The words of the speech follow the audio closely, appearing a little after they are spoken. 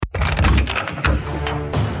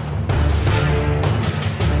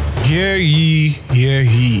Hear ye, hear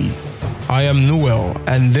ye. I am Noel,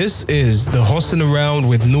 and this is the Hustling Around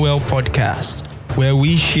with Noel podcast, where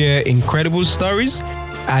we share incredible stories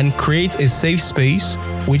and create a safe space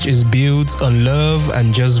which is built on love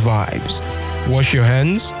and just vibes. Wash your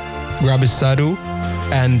hands, grab a saddle,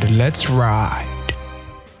 and let's ride.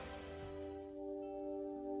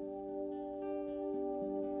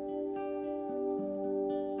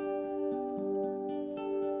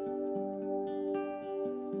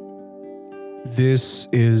 This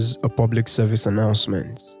is a public service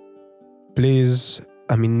announcement. Please,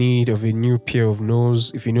 I'm in need of a new pair of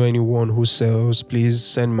nose. If you know anyone who sells, please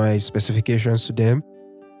send my specifications to them.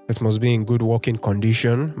 It must be in good working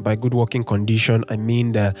condition. By good working condition, I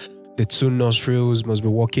mean that the two nostrils must be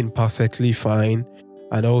working perfectly fine.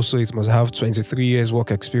 And also it must have 23 years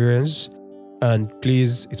work experience. And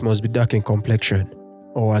please, it must be dark in complexion.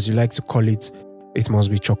 Or as you like to call it, it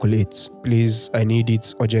must be chocolate. Please, I need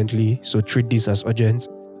it urgently, so treat this as urgent.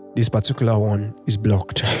 This particular one is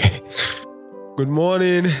blocked. Good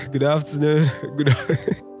morning, good afternoon,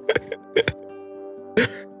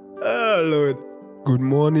 Oh Lord. Good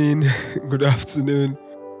morning, good afternoon,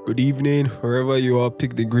 good evening, wherever you are,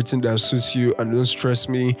 pick the greeting that suits you and don't stress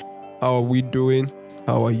me. How are we doing?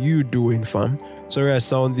 How are you doing, fam? Sorry I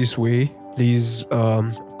sound this way. Please,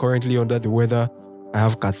 currently under the weather. I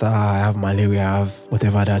have catarrh, I have malaria, I have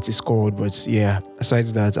whatever that is called. But yeah,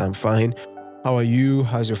 besides that, I'm fine. How are you?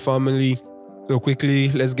 How's your family? So quickly,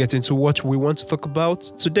 let's get into what we want to talk about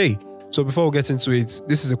today. So before we get into it,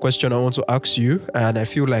 this is a question I want to ask you. And I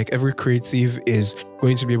feel like every creative is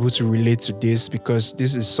going to be able to relate to this because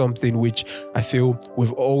this is something which I feel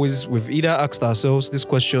we've either asked ourselves this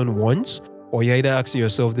question once or you're either asking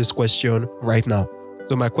yourself this question right now.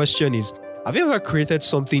 So my question is, have you ever created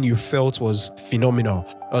something you felt was phenomenal?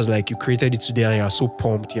 I was like, you created it today and you're so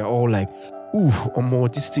pumped. You're all like, ooh,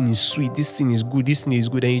 this thing is sweet. This thing is good. This thing is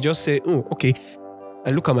good. And you just say, oh, okay. I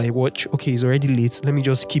look at my watch. Okay, it's already late. Let me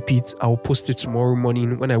just keep it. I'll post it tomorrow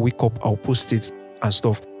morning. When I wake up, I'll post it and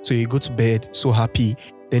stuff. So you go to bed so happy.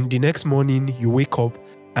 Then the next morning you wake up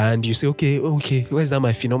and you say, okay, where's that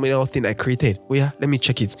my phenomenal thing I created? Oh yeah, let me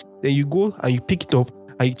check it. Then you go and you pick it up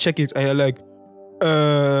and you check it and you're like,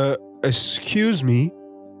 excuse me,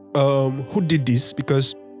 who did this?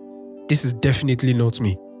 Because this is definitely not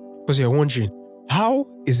me. Because you're wondering, how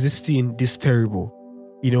is this thing this terrible?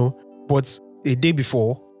 But a day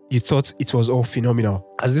before, you thought it was all phenomenal.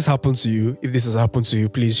 Has this happened to you? If this has happened to you,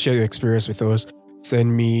 please share your experience with us.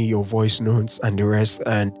 Send me your voice notes and the rest,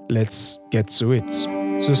 and let's get to it.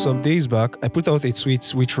 So some days back, I put out a tweet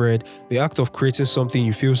which read, the act of creating something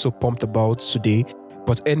you feel so pumped about today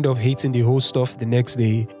but end up hating the whole stuff the next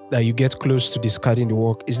day that you get close to discarding the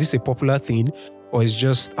work. Is this a popular thing or it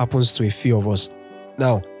just happens to a few of us?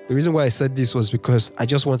 Now, the reason why I said this was because I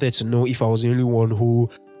just wanted to know if I was the only one who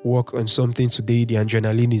worked on something today, the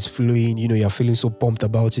adrenaline is flowing, you're feeling so pumped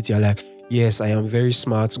about it. You're like, yes, I am very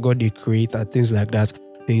smart, God did create and things like that.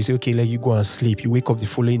 Then you say, okay, let you go and sleep. You wake up the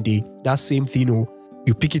following day, that same thing,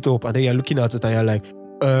 you pick it up and then you're looking at it and you're like,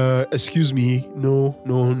 excuse me, no,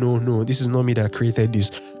 this is not me that created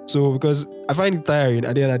this. So because I find it tiring,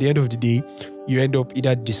 and then at the end of the day, you end up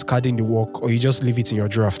either discarding the work or you just leave it in your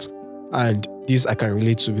draft. And this I can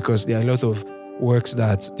relate to because there are a lot of works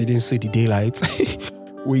that didn't see the daylight,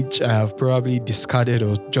 which I have probably discarded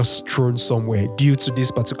or just thrown somewhere due to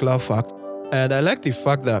this particular fact. And I like the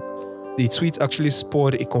fact that the tweet actually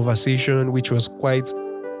spurred a conversation which was quite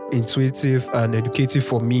intuitive and educative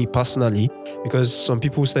for me personally, because some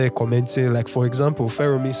people started commenting, like for example,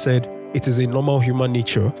 Feromi said it is a normal human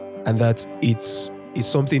nature and that it's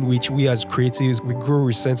something which we as creatives, we grow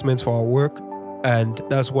resentment for our work, and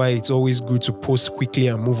that's why it's always good to post quickly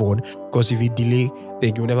and move on, because if you delay,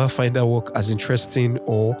 then you'll never find that work as interesting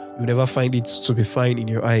or you'll never find it to be fine in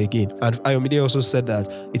your eye again. And Ayomide also said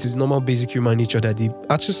that it is normal basic human nature that the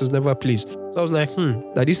artist is never pleased. So I was like,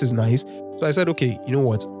 that this is nice. So I said, okay, you know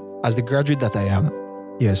what? As the graduate that I am,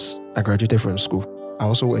 yes, I graduated from school. I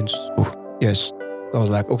also went to school. Yes. So I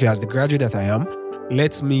was like, okay, as the graduate that I am,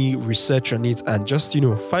 let me research on it and just,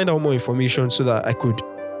 find out more information so that I could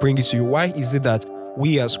bring it to you. Why is it that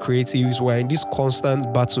we as creatives were in this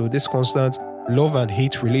constant battle, this constant love and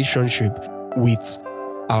hate relationship with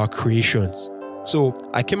our creations? So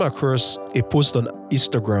I came across a post on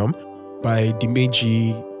Instagram by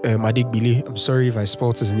Dimeji Adigbile. I'm sorry if I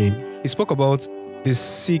spelled his name. He spoke about the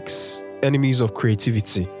 6 enemies of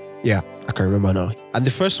creativity. Yeah, I can remember now. And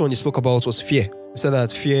the first one he spoke about was fear. He said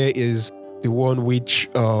that fear is the one which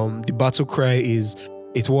the battle cry is,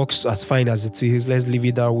 it works as fine as it is. Let's leave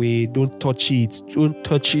it that way. Don't touch it. Don't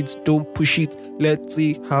push it. Let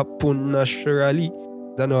it happen naturally.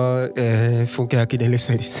 Is that not Funke Akindele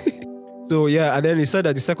said it? So yeah, and then he said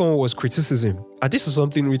that the second one was criticism. And this is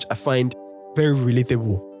something which I find very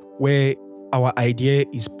relatable, where our idea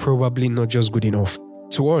is probably not just good enough.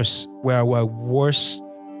 To us, we're our worst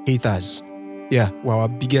haters. Yeah, we're our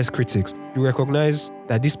biggest critics. You recognize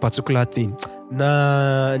that this particular thing,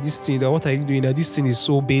 this thing, that what are you doing? This thing is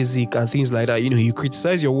so basic and things like that. You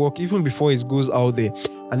criticize your work even before it goes out there.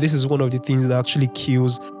 And this is one of the things that actually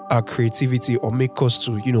kills our creativity or make us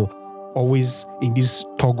to, always in this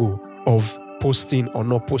toggle of posting or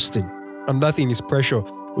not posting. Another thing is pressure.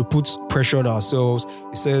 We put pressure on ourselves.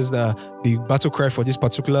 It says that the battle cry for this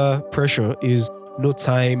particular pressure is no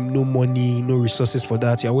time, no money, no resources for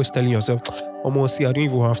that. You're always telling yourself, almost, I don't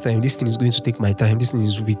even have time. This thing is going to take my time. This thing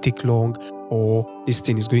will take long, or this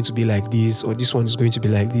thing is going to be like this, or this one is going to be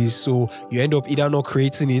like this. So you end up either not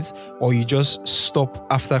creating it, or you just stop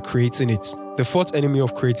after creating it. The fourth enemy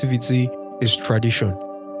of creativity is tradition.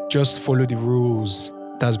 Just follow the rules.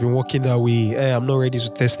 That's been working that way. Hey, I'm not ready to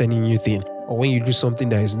test any new thing. Or when you do something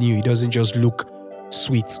that is new, it doesn't just look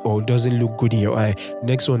sweet or doesn't look good in your eye.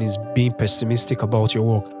 Next one is being pessimistic about your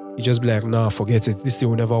work. You just be like, nah, forget it. This thing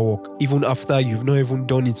will never work. Even after you've not even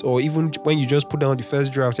done it, or even when you just put down the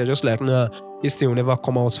first draft, you're just like, nah, this thing will never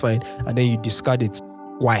come out fine. And then you discard it.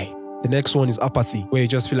 Why? The next one is apathy, where you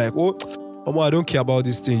just feel like, I don't care about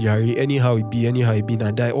this thing, Jerry. Anyhow it be,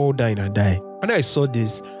 and die, all die and die. When I saw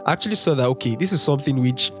this, I actually saw that, okay, this is something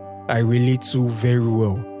which I relate to very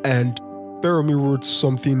well. And Feromi wrote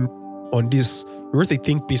something on this. He wrote a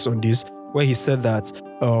think piece on this, where he said that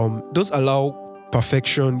don't allow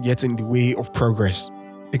perfection get in the way of progress.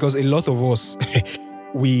 Because a lot of us,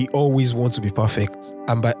 we always want to be perfect.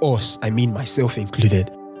 And by us, I mean myself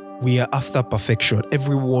included. We are after perfection.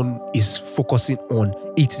 Everyone is focusing on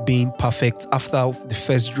it being perfect after the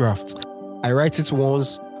first draft. I write it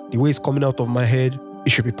once, the way it's coming out of my head, it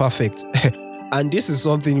should be perfect. And this is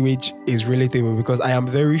something which is relatable, because I am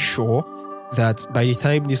very sure that by the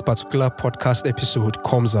time this particular podcast episode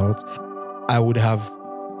comes out, I would have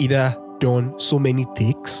either done so many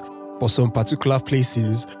takes for some particular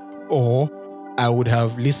places, or I would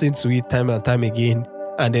have listened to it time and time again,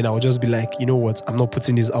 and then I would just be like, you know what, I'm not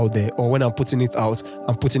putting this out there. Or when I'm putting it out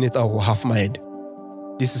with half mind.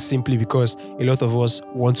 This is simply because a lot of us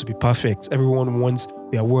want to be perfect. Everyone wants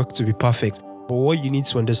their work to be perfect. But what you need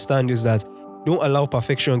to understand is that don't allow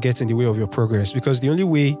perfection get in the way of your progress, because the only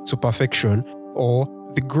way to perfection, or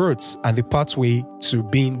the growth and the pathway to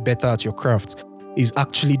being better at your craft, is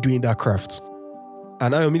actually doing that craft.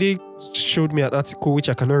 And Ayomide showed me an article which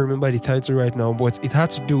I cannot remember the title right now, but it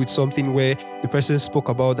had to do with something where the person spoke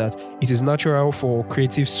about that it is natural for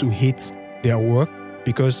creatives to hate their work,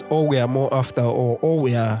 because all we are more after, or all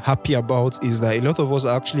we are happy about, is that a lot of us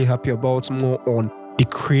are actually happy about more on the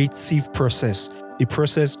creative process, the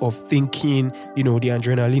process of thinking, the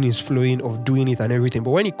adrenaline is flowing, of doing it and everything.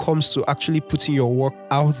 But when it comes to actually putting your work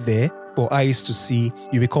out there for eyes to see,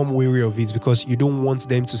 you become wary of it, because you don't want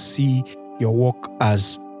them to see your work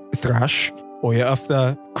as trash, or you're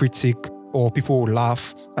after critic, or people will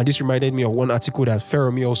laugh. And this reminded me of one article that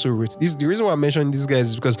Feromi also wrote. The reason why I'm mentioning these guys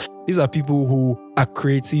is because these are people who are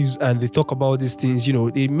creatives, and they talk about these things.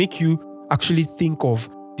 They make you actually think of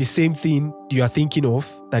the same thing you are thinking of,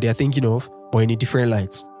 that they are thinking of, but in a different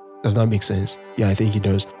light. Does that make sense? Yeah, I think it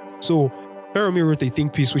does. So Feromi wrote a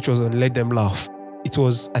think piece which was on Let Them Laugh.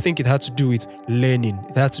 I think it had to do with learning.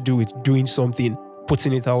 It had to do with doing something,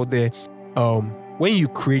 putting it out there. When you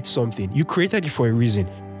create something, you created it for a reason.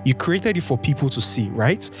 You created it for people to see,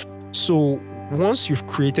 right? So once you've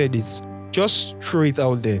created it, just throw it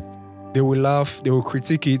out there. They will laugh, they will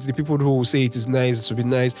critique it. The people who will say it is nice, it will be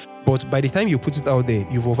nice. But by the time you put it out there,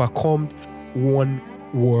 you've overcome one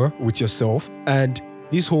war with yourself. And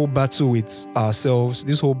this whole battle with ourselves,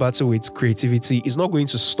 this whole battle with creativity is not going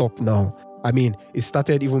to stop now. I mean, it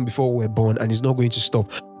started even before we were born, and it's not going to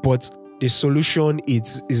stop. But the solution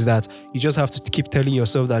is that you just have to keep telling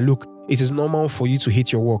yourself that, look, it is normal for you to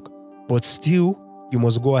hate your work, but still, you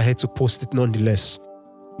must go ahead to post it nonetheless.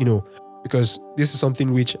 Because this is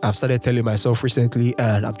something which I've started telling myself recently,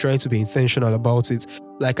 and I'm trying to be intentional about it.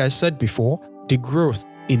 Like I said before, the growth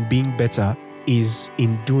in being better is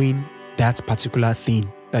in doing that particular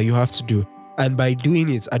thing that you have to do. And by doing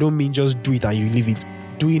it, I don't mean just do it and you leave it.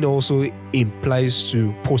 Doing also implies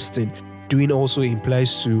to posting. Doing also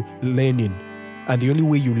implies to learning. And the only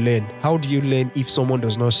way you learn, how do you learn if someone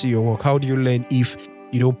does not see your work? How do you learn if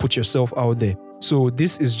you don't put yourself out there? So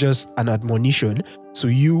this is just an admonition to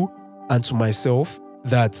you and to myself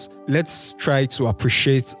that let's try to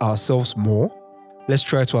appreciate ourselves more. Let's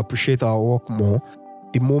try to appreciate our work more.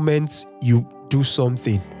 The moment you do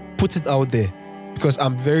something, put it out there. because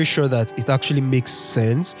I'm very sure that it actually makes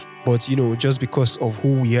sense. But just because of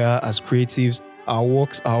who we are as creatives, our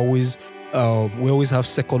works are always we always have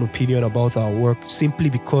second opinion about our work simply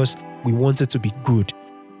because we want it to be good.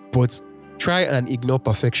 But try and ignore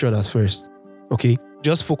perfection at first. Okay?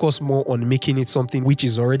 Just focus more on making it something which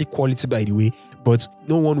is already quality, by the way, but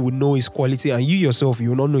no one would know its quality, and you yourself, you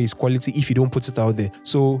will not know its quality if you don't put it out there.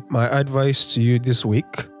 So my advice to you this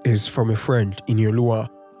week is from a friend in Yolua.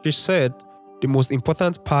 She said, the most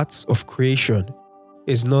important parts of creation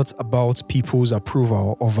is not about people's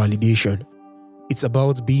approval or validation. It's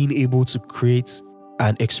about being able to create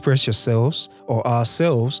and express yourselves or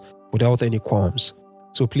ourselves without any qualms.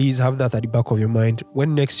 So please have that at the back of your mind.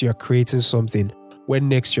 When next you're creating something, when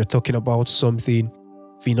next you're talking about something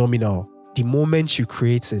phenomenal, the moment you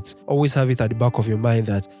create it, always have it at the back of your mind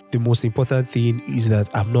that the most important thing is that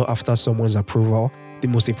I'm not after someone's approval. The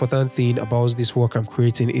most important thing about this work I'm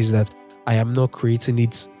creating is that I am not creating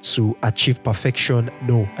it to achieve perfection.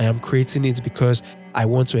 No, I am creating it because I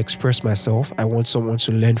want to express myself. I want someone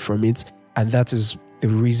to learn from it. And that is the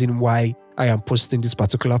reason why I am posting this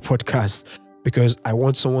particular podcast, because I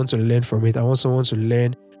want someone to learn from it. I want someone to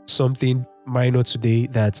learn something minor today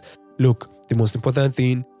that, look, the most important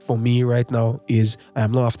thing for me right now is I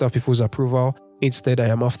am not after people's approval. Instead, I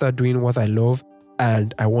am after doing what I love,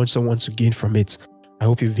 and I want someone to gain from it. I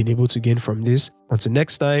hope you've been able to gain from this. Until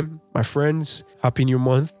next time, my friends, happy new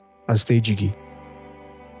month and stay jiggy.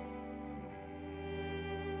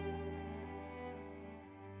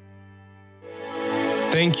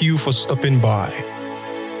 Thank you for stopping by.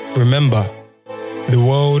 Remember, the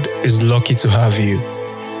world is lucky to have you.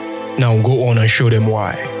 Now go on and show them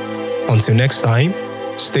why. Until next time,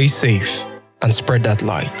 stay safe and spread that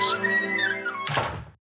light.